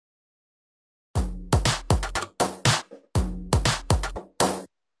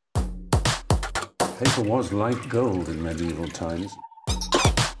Paper was like gold in medieval times.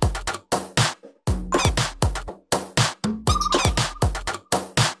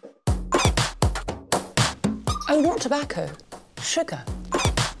 Oh, not tobacco, sugar.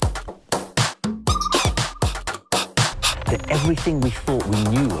 That everything we thought we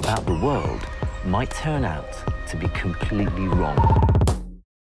knew about the world might turn out to be completely wrong.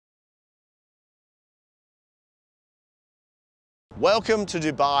 Welcome to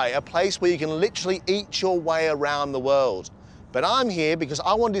Dubai, a place where you can literally eat your way around the world. But I'm here because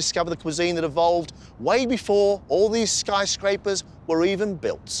I want to discover the cuisine that evolved way before all these skyscrapers were even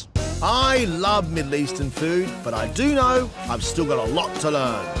built. I love Middle Eastern food, but I do know I've still got a lot to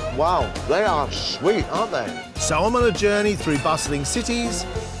learn. Wow, they are sweet, aren't they? So I'm on a journey through bustling cities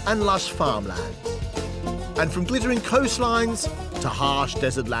and lush farmlands. And from glittering coastlines to harsh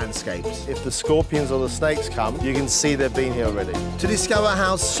desert landscapes. If the scorpions or the snakes come, you can see they've been here already. To discover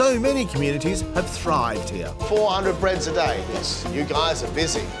how so many communities have thrived here. 400 breads a day. Yes, you guys are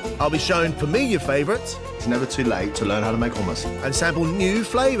busy. I'll be showing familiar favourites. It's never too late to learn how to make hummus. And sample new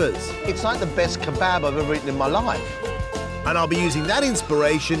flavours. It's like the best kebab I've ever eaten in my life. And I'll be using that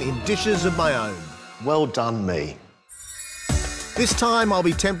inspiration in dishes of my own. Well done, me. This time I'll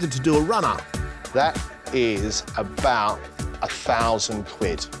be tempted to do a runner. That is about 1,000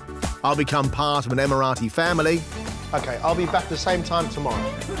 quid. I'll become part of an Emirati family. OK, I'll be back the same time tomorrow.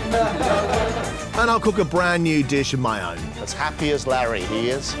 And I'll cook a brand new dish of my own. As happy as Larry, he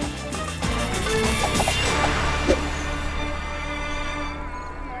is.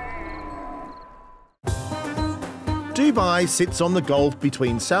 Dubai sits on the Gulf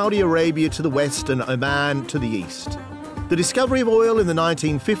between Saudi Arabia to the west and Oman to the east. The discovery of oil in the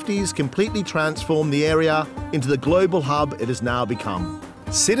 1950s completely transformed the area into the global hub it has now become.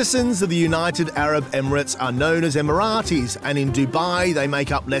 Citizens of the United Arab Emirates are known as Emiratis, and in Dubai they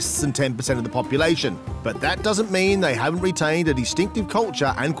make up less than 10% of the population. But that doesn't mean they haven't retained a distinctive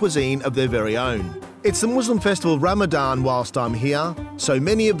culture and cuisine of their very own. It's the Muslim festival of Ramadan whilst I'm here, so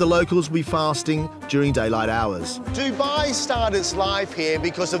many of the locals will be fasting during daylight hours. Dubai started its life here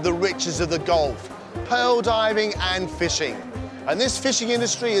because of the riches of the Gulf, pearl diving and fishing. And this fishing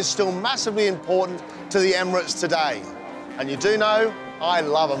industry is still massively important to the Emirates today. And you do know, I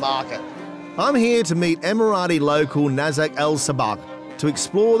love a market. I'm here to meet Emirati local Nazak El Sabak to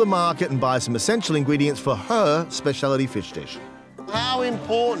explore the market and buy some essential ingredients for her specialty fish dish. How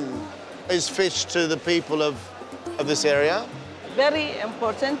important is fish to the people of this area? Very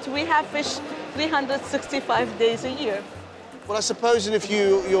important. We have fish 365 days a year. Well, I suppose that if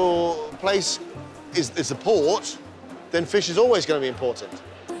your place is a port, then fish is always going to be important.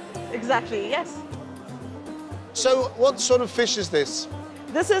 Exactly, yes. So what sort of fish is this?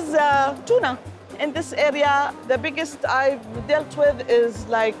 This is tuna. In this area, the biggest I've dealt with is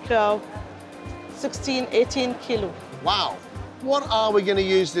like 16, 18 kilo. Wow. What are we going to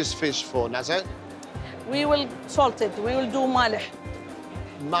use this fish for, Nazat? We will salt it. We will do malih.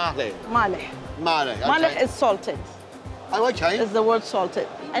 Malih? Malih. Malih, okay. Malih is salted. Oh, OK. Is the word salted.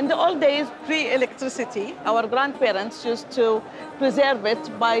 In the old days, pre-electricity, our grandparents used to preserve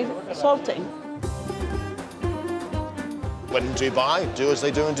it by salting. When in Dubai, do as they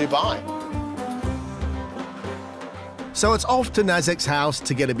do in Dubai. So it's off to Nazak's house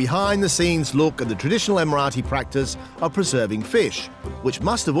to get a behind-the-scenes look at the traditional Emirati practice of preserving fish, which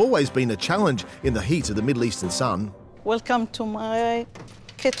must have always been a challenge in the heat of the Middle Eastern sun. Welcome to my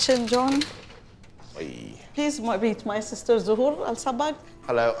kitchen, John. Hey. Please meet my sister Zuhur Al Sabag.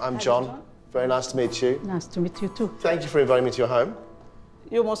 Hello, I'm John. Very nice to meet you. Nice to meet you too. Thank you for inviting me to your home.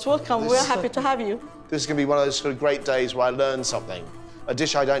 You're most welcome. We're happy to have you. This is going to be one of those sort of great days where I learn something, a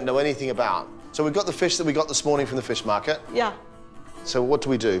dish I don't know anything about. So we've got the fish that we got this morning from the fish market. Yeah. So what do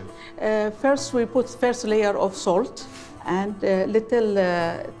we do? First, we put first layer of salt and little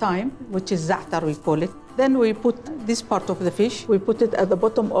thyme, which is za'atar we call it. Then we put this part of the fish. We put it at the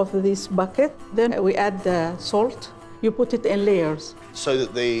bottom of this bucket. Then we add the salt. You put it in layers. So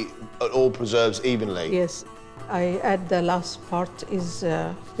that it all preserves evenly? Yes. I add the last part is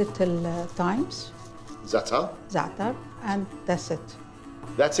little thymes. Za'atar? Za'atar, and that's it.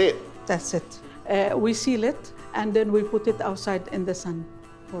 That's it? That's it. We seal it, and then we put it outside in the sun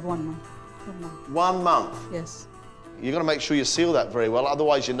for 1 month. 1 month. 1 month? Yes. You've got to make sure you seal that very well,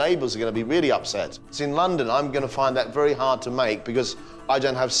 otherwise your neighbours are going to be really upset. So in London, I'm going to find that very hard to make because I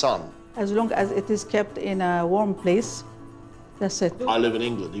don't have sun. As long as it is kept in a warm place, that's it. I live in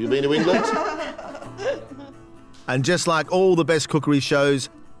England. Have you been to England? And just like all the best cookery shows,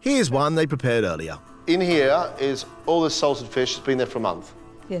 here's one they prepared earlier. In here is all this salted fish that's been there for a month.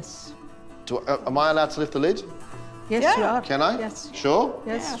 Yes. Am I allowed to lift the lid? Yes, you are. Can I? Yes. Sure?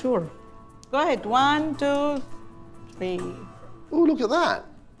 Yes, sure. Go ahead. 1, 2, 3. Oh, look at that.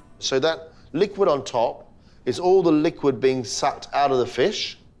 So that liquid on top is all the liquid being sucked out of the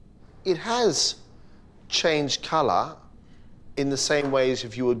fish. It has changed colour in the same way as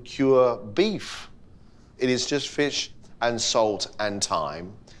if you would cure beef. It is just fish and salt and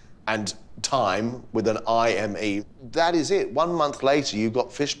thyme with an I-M-E. That is it. 1 month later, you've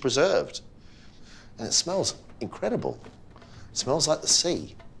got fish preserved. And it smells incredible. It smells like the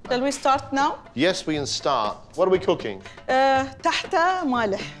sea. Shall we start now? Yes, we can start. What are we cooking? تحت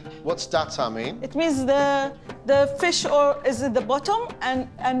مالح. What's data mean? It means the fish is at the bottom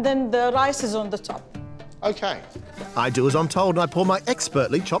and then the rice is on the top. Okay. I do as I'm told, and I pour my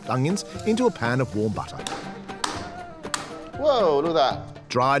expertly chopped onions into a pan of warm butter. Whoa, look at that.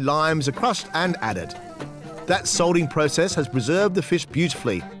 Dried limes are crushed and added. That salting process has preserved the fish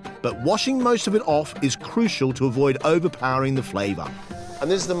beautifully, but washing most of it off is crucial to avoid overpowering the flavour. And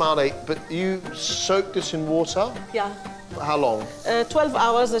this is the male, but you soak this in water? Yeah. For how long? 12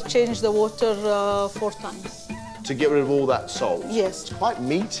 hours. I change the water 4 times. To get rid of all that salt? Yes. It's quite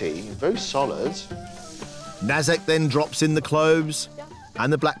meaty, very solid. Nazek then drops in the cloves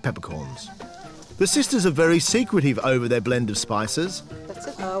and the black peppercorns. The sisters are very secretive over their blend of spices. That's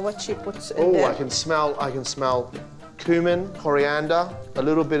it. What she puts in there. I can smell cumin, coriander, a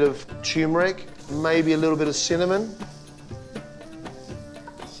little bit of turmeric, maybe a little bit of cinnamon.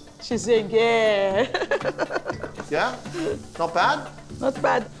 She's saying, yeah. Yeah? Not bad? Not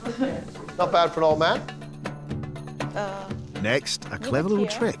bad. Not bad for an old man? Next, a clever little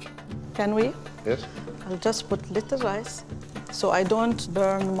trick. Can we? Yes. I'll just put little rice so I don't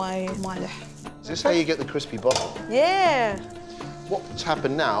burn my malih. Is this how you get the crispy bottom? Yeah. What's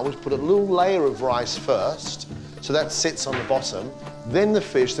happened now is put a little layer of rice first, so that sits on the bottom, then the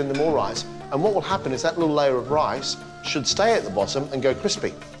fish, then the more rice. And what will happen is that little layer of rice should stay at the bottom and go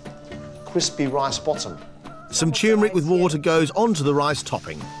crispy. Crispy rice bottom. Some turmeric with water goes onto the rice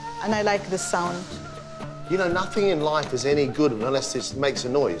topping. And I like the sound. You know, nothing in life is any good unless it makes a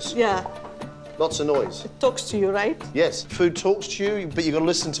noise. Yeah. Lots of noise. It talks to you, right? Yes, food talks to you, but you've got to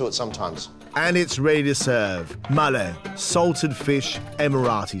listen to it sometimes. And it's ready to serve. Maleh, salted fish,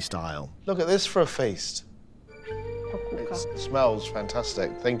 Emirati style. Look at this for a feast. It smells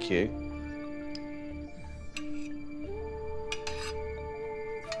fantastic, thank you.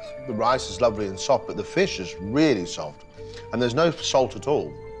 The rice is lovely and soft, but the fish is really soft. And there's no salt at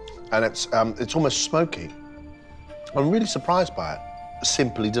all. And it's almost smoky. I'm really surprised by it.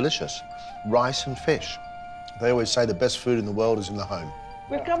 Simply delicious. Rice and fish. They always say the best food in the world is in the home.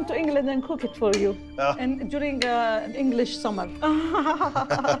 We'll come to England and cook it for you. And during an English summer.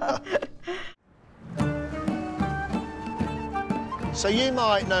 So you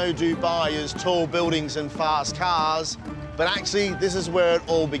might know Dubai as tall buildings and fast cars, but actually this is where it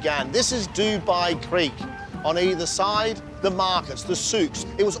all began. This is Dubai Creek. On either side, the markets, the souks.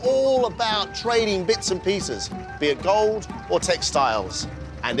 It was all about trading bits and pieces, be it gold or textiles,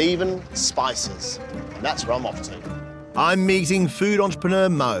 and even spices. And that's where I'm off to. I'm meeting food entrepreneur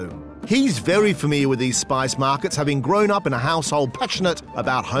Mo. He's very familiar with these spice markets, having grown up in a household passionate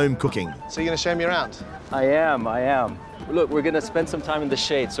about home cooking. So you're going to show me around? I am. Look, we're going to spend some time in the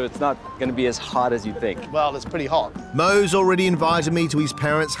shade, so it's not going to be as hot as you think. Well, it's pretty hot. Mo's already invited me to his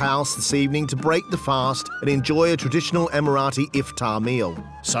parents' house this evening to break the fast and enjoy a traditional Emirati iftar meal.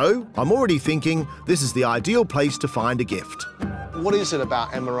 So, I'm already thinking this is the ideal place to find a gift. What is it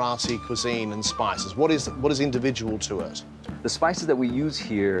about Emirati cuisine and spices? What is individual to it? The spices that we use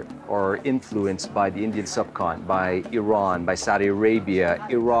here are influenced by the Indian subcontinent, by Iran, by Saudi Arabia,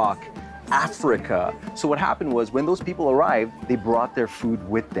 Iraq, Africa. So what happened was when those people arrived, they brought their food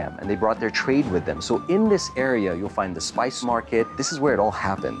with them and they brought their trade with them. So in this area, you'll find the spice market. This is where it all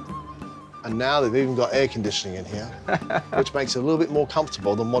happened. And now they've even got air conditioning in here, which makes it a little bit more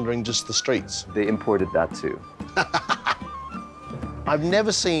comfortable than wandering just the streets. They imported that too. I've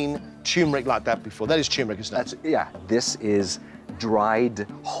never seen turmeric like that before. That is turmeric, isn't it? Yeah, this is dried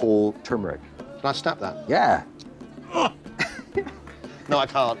whole turmeric. Can I snap that? Yeah. No, I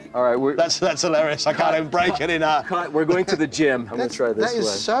can't. All right, That's hilarious. I can't even break it in a... We're going to the gym. I'm going to try this That is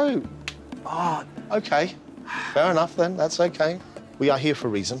one. so... Oh, OK. Fair enough, then. That's OK. We are here for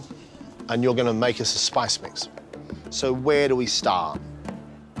a reason, and you're going to make us a spice mix. So where do we start?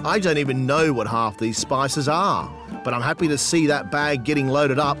 I don't even know what half these spices are, but I'm happy to see that bag getting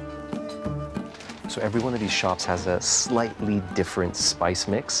loaded up. So every one of these shops has a slightly different spice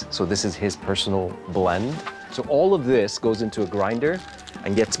mix. So this is his personal blend. So all of this goes into a grinder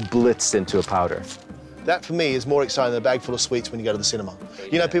and gets blitzed into a powder. That, for me, is more exciting than a bag full of sweets when you go to the cinema.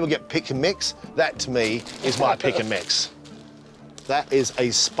 You know, people get pick and mix. That, to me, is my pick and mix. That is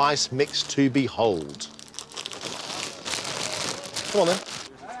a spice mix to behold. Come on, then.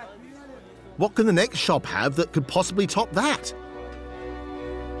 What can the next shop have that could possibly top that?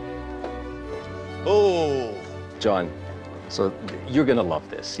 Oh. John, so you're gonna love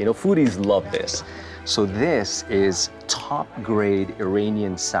this. You know, foodies love this. So this is top-grade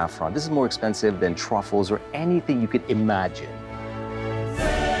Iranian saffron. This is more expensive than truffles or anything you could imagine.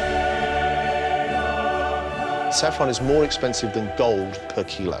 Saffron is more expensive than gold per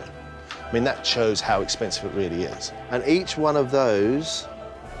kilo. I mean, that shows how expensive it really is. And each one of those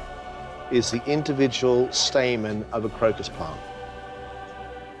is the individual stamen of a crocus plant.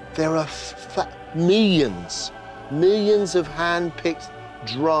 There are millions of hand-picked,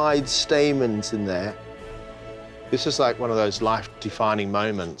 dried stamens in there. This is like one of those life-defining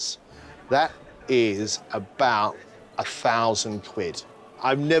moments. That is about 1,000 quid.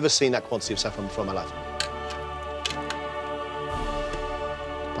 I've never seen that quantity of saffron before in my life.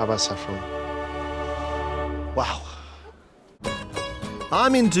 Bye-bye, saffron. Wow.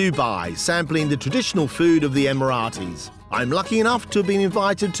 I'm in Dubai, sampling the traditional food of the Emiratis. I'm lucky enough to have been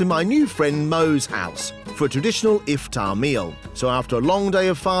invited to my new friend Mo's house for a traditional iftar meal. So after a long day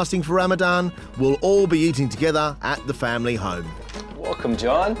of fasting for Ramadan, we'll all be eating together at the family home. Welcome,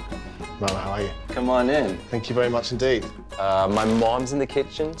 John. Mo, how are you? Come on in. Thank you very much indeed. My mom's in the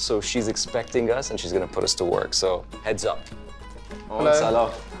kitchen, so she's expecting us and she's gonna put us to work, so heads up.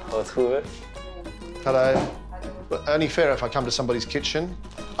 Hello. Hello. Hello. But only fair if I come to somebody's kitchen.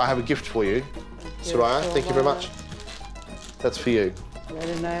 I have a gift for you. Soraya, thank you very much. That's for you.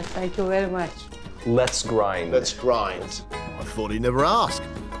 Very nice. Thank you very much. Let's grind. Let's grind. I thought he'd never ask.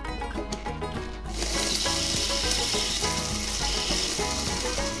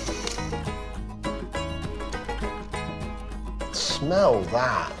 Smell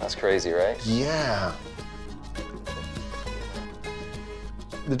that. That's crazy, right? Yeah.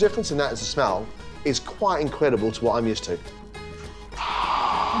 The difference in that as a smell is quite incredible to what I'm used to.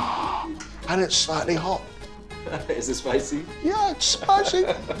 And it's slightly hot. Is it spicy? Yeah, it's spicy.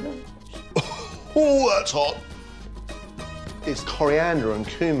 Oh, that's hot. It's coriander and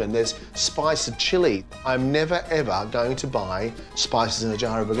cumin. There's spice of chili. I'm never, ever going to buy spices in a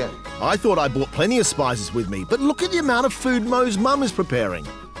jar ever again. I thought I brought plenty of spices with me, but look at the amount of food Mo's mum is preparing.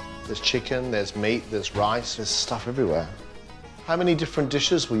 There's chicken, there's meat, there's rice, there's stuff everywhere. How many different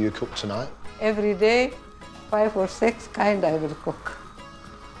dishes will you cook tonight? Every day, 5 or 6 kind I will cook.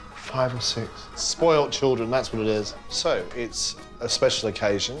 5 or 6. Spoiled children, that's what it is. So, it's a special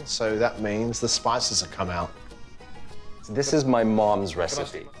occasion, so that means the spices have come out. This is my mom's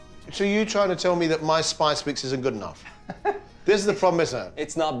recipe. So you trying to tell me that my spice mix isn't good enough? This is the problem, isn't it?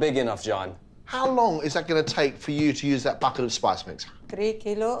 It's not big enough, John. How long is that going to take for you to use that bucket of spice mix? 3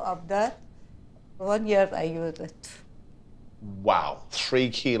 kilo of that. 1 year I use it. Wow, 3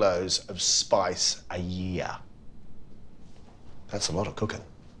 kilos of spice a year. That's a lot of cooking.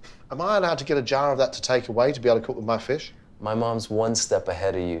 Am I allowed to get a jar of that to take away to be able to cook with my fish? My mom's one step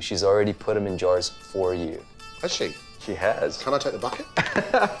ahead of you. She's already put them in jars for you. Has she? She has. Can I take the bucket?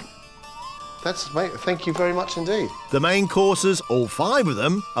 Mate, thank you very much indeed. The main courses, all 5 of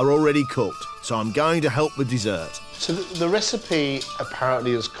them, are already cooked, so I'm going to help with dessert. So the recipe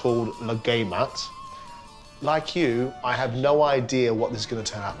apparently is called lagaymat. Like you, I have no idea what this is going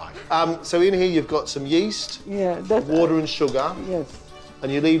to turn out like. So in here you've got some yeast, water and sugar. Yes.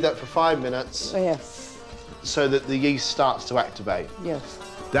 And you leave that for 5 minutes. Yes. So that the yeast starts to activate. Yes.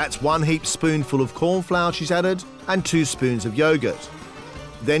 That's 1 heaped spoonful of corn flour she's added and 2 spoons of yogurt.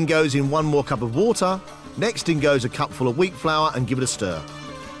 Then goes in 1 more cup of water. Next in goes a cupful of wheat flour and give it a stir.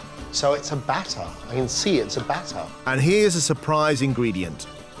 So it's a batter. I can see it's a batter. And here's a surprise ingredient.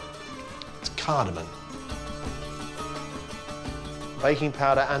 It's cardamom. Baking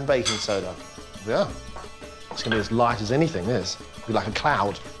powder and baking soda. Yeah. It's going to be as light as anything, this. It'll be like a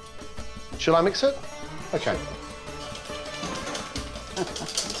cloud. Should I mix it? OK.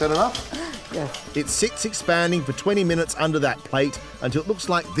 Is that enough? Yes. It sits expanding for 20 minutes under that plate until it looks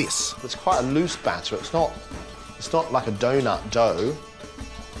like this. It's quite a loose batter. It's not like a donut dough.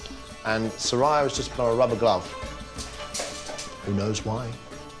 And Soraya has just put on a rubber glove. Who knows why?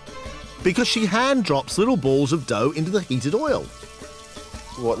 Because she hand drops little balls of dough into the heated oil.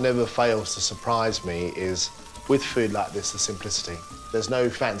 What never fails to surprise me is, with food like this, the simplicity. There's no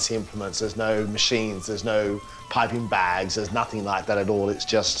fancy implements, there's no machines, there's no piping bags, there's nothing like that at all. It's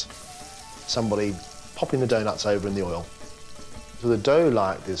just somebody popping the donuts over in the oil. With a dough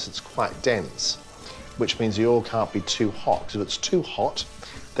like this, it's quite dense, which means the oil can't be too hot, because if it's too hot,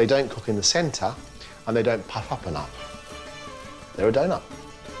 they don't cook in the centre and they don't puff up enough. They're a donut.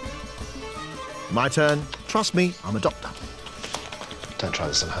 My turn. Trust me, I'm a doctor. Don't try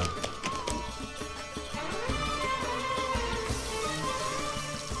this at home.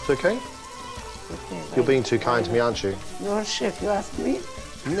 It's okay? Okay. You're being too kind to me, aren't you? You're a chef, you ask me?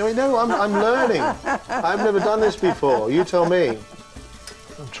 No, I'm learning. I've never done this before. You tell me.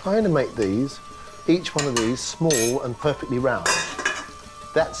 I'm trying to make these, each one of these, small and perfectly round.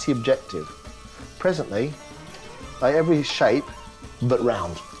 That's the objective. Presently, like every shape, but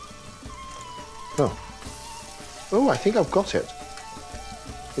round. Oh, I think I've got it.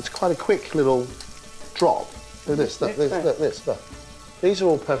 It's quite a quick little drop. Look at this, look. These are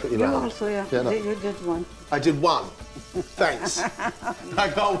all perfectly round. You also, yeah. No. You did one. I did one. Thanks. I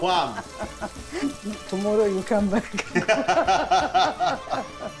got one. Tomorrow you come back.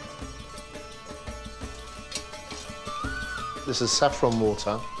 This is saffron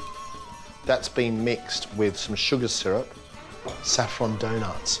water. That's been mixed with some sugar syrup, saffron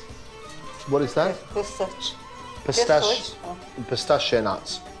donuts. What is that? Pistachio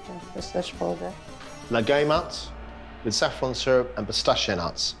nuts. Pistachio powder. Lagay nuts with saffron syrup and pistachio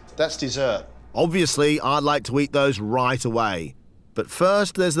nuts. That's dessert. Obviously, I'd like to eat those right away. But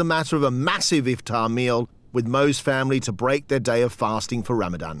first, there's the matter of a massive iftar meal with Mo's family to break their day of fasting for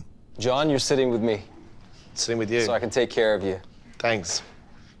Ramadan. John, you're sitting with me. Sitting with you. So I can take care of you. Thanks.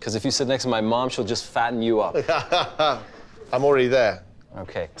 Because if you sit next to my mom, she'll just fatten you up. I'm already there.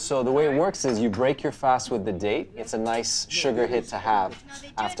 Okay, so the way it works is you break your fast with the date. It's a nice sugar hit to have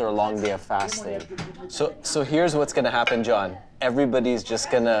after a long day of fasting. So here's what's gonna happen, John. Everybody's just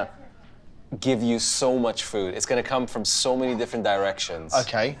gonna give you so much food. It's gonna come from so many different directions.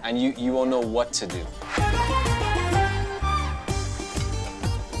 Okay. And you won't know what to do.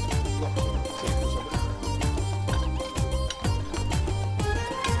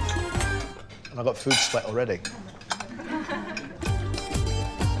 And I've got food sweat already.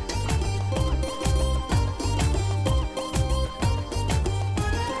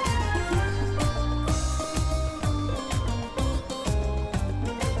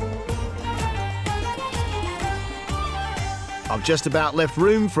 I've just about left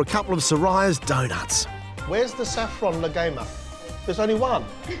room for a couple of Soraya's donuts. Where's the saffron lagama? There's only one.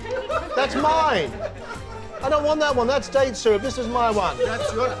 That's mine. I don't want that one. That's date syrup. This is my one.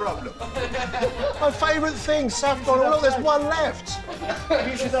 That's your problem. My favourite thing, saffron. Oh, look, there's one left.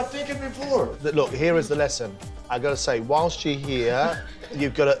 You should have taken before. Look, here is the lesson. I got to say, whilst you're here,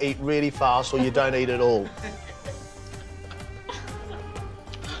 you've got to eat really fast or you don't eat at all.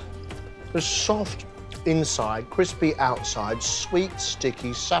 It's soft inside, crispy outside, sweet,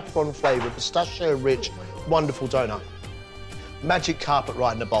 sticky, saffron flavoured, pistachio-rich, wonderful donut. Magic carpet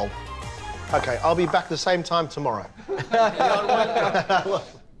right in the bowl. OK, I'll be back at the same time tomorrow.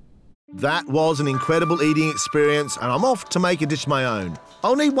 That was an incredible eating experience, and I'm off to make a dish of my own.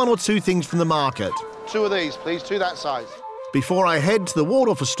 I'll need one or two things from the market. Two of these, please, two that size. Before I head to the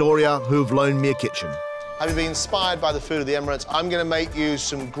Waldorf Astoria, who've loaned me a kitchen. Having been inspired by the food of the Emirates, I'm going to make you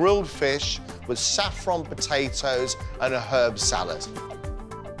some grilled fish with saffron potatoes and a herb salad.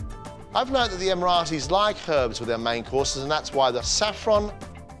 I've learned that the Emiratis like herbs with their main courses, and that's why the saffron,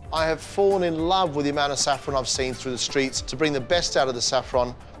 I have fallen in love with the amount of saffron I've seen through the streets. To bring the best out of the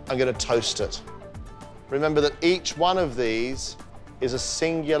saffron, I'm going to toast it. Remember that each one of these is a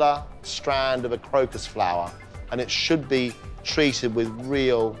singular strand of a crocus flower, and it should be treated with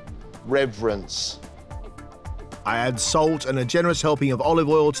real reverence. I add salt and a generous helping of olive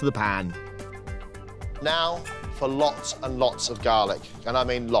oil to the pan. Now for lots and lots of garlic, and I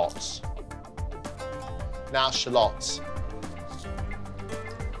mean lots. Now shallots.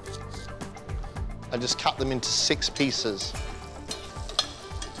 And just cut them into 6 pieces.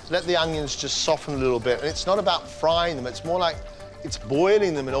 Let the onions just soften a little bit, and it's not about frying them, it's more like it's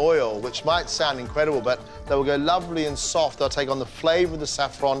boiling them in oil, which might sound incredible, but they will go lovely and soft. They'll take on the flavour of the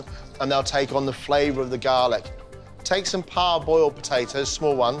saffron, and they'll take on the flavour of the garlic. Take some parboiled potatoes,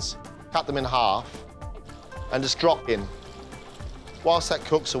 small ones, cut them in half, and just drop in. Whilst that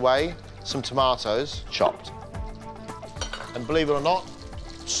cooks away, some tomatoes, chopped. And believe it or not,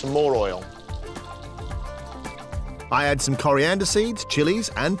 some more oil. I add some coriander seeds, chilies,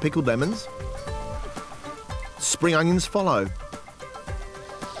 and pickled lemons. Spring onions follow.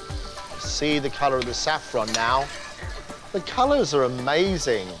 See the colour of the saffron now. The colours are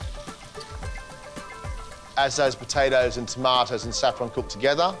amazing. As those potatoes and tomatoes and saffron cook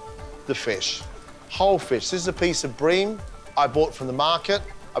together, the fish. Whole fish. This is a piece of bream I bought from the market.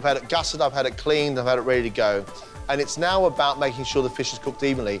 I've had it gutted, I've had it cleaned, I've had it ready to go. And it's now about making sure the fish is cooked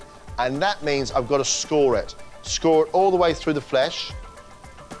evenly. And that means I've got to score it. Score it all the way through the flesh,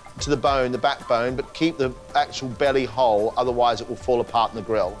 to the bone, the backbone, but keep the actual belly whole, otherwise it will fall apart in the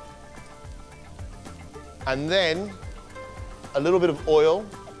grill. And then a little bit of oil,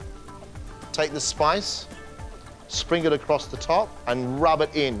 take the spice, sprinkle it across the top and rub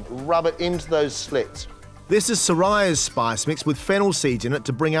it into those slits. This is Soraya's spice mix with fennel seeds in it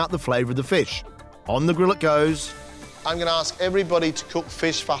to bring out the flavour of the fish. On the grill it goes. I'm going to ask everybody to cook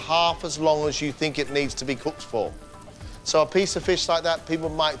fish for half as long as you think it needs to be cooked for. So a piece of fish like that, people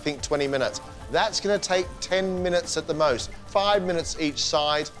might think 20 minutes. That's going to take 10 minutes at the most, 5 minutes each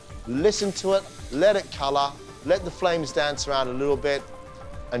side. Listen to it, let it colour, let the flames dance around a little bit,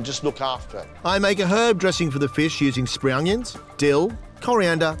 and just look after it. I make a herb dressing for the fish using spring onions, dill,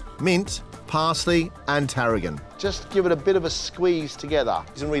 coriander, mint, parsley and tarragon. Just give it a bit of a squeeze together.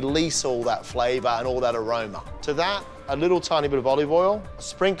 You can release all that flavour and all that aroma. To that, a little tiny bit of olive oil, a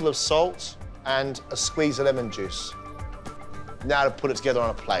sprinkle of salt, and a squeeze of lemon juice. Now to put it together on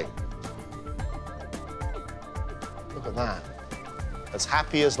a plate. Look at that. As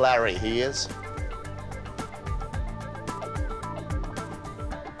happy as Larry he is.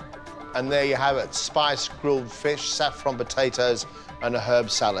 And there you have it, spiced grilled fish, saffron potatoes, and a herb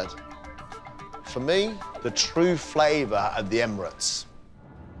salad. For me, the true flavour of the Emirates.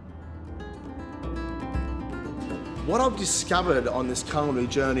 What I've discovered on this culinary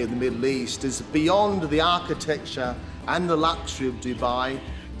journey of the Middle East is beyond the architecture and the luxury of Dubai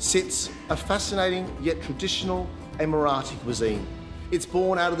sits a fascinating yet traditional Emirati cuisine. It's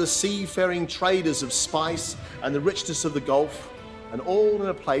born out of the seafaring traders of spice and the richness of the Gulf, and all in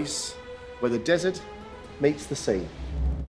a place where the desert meets the sea.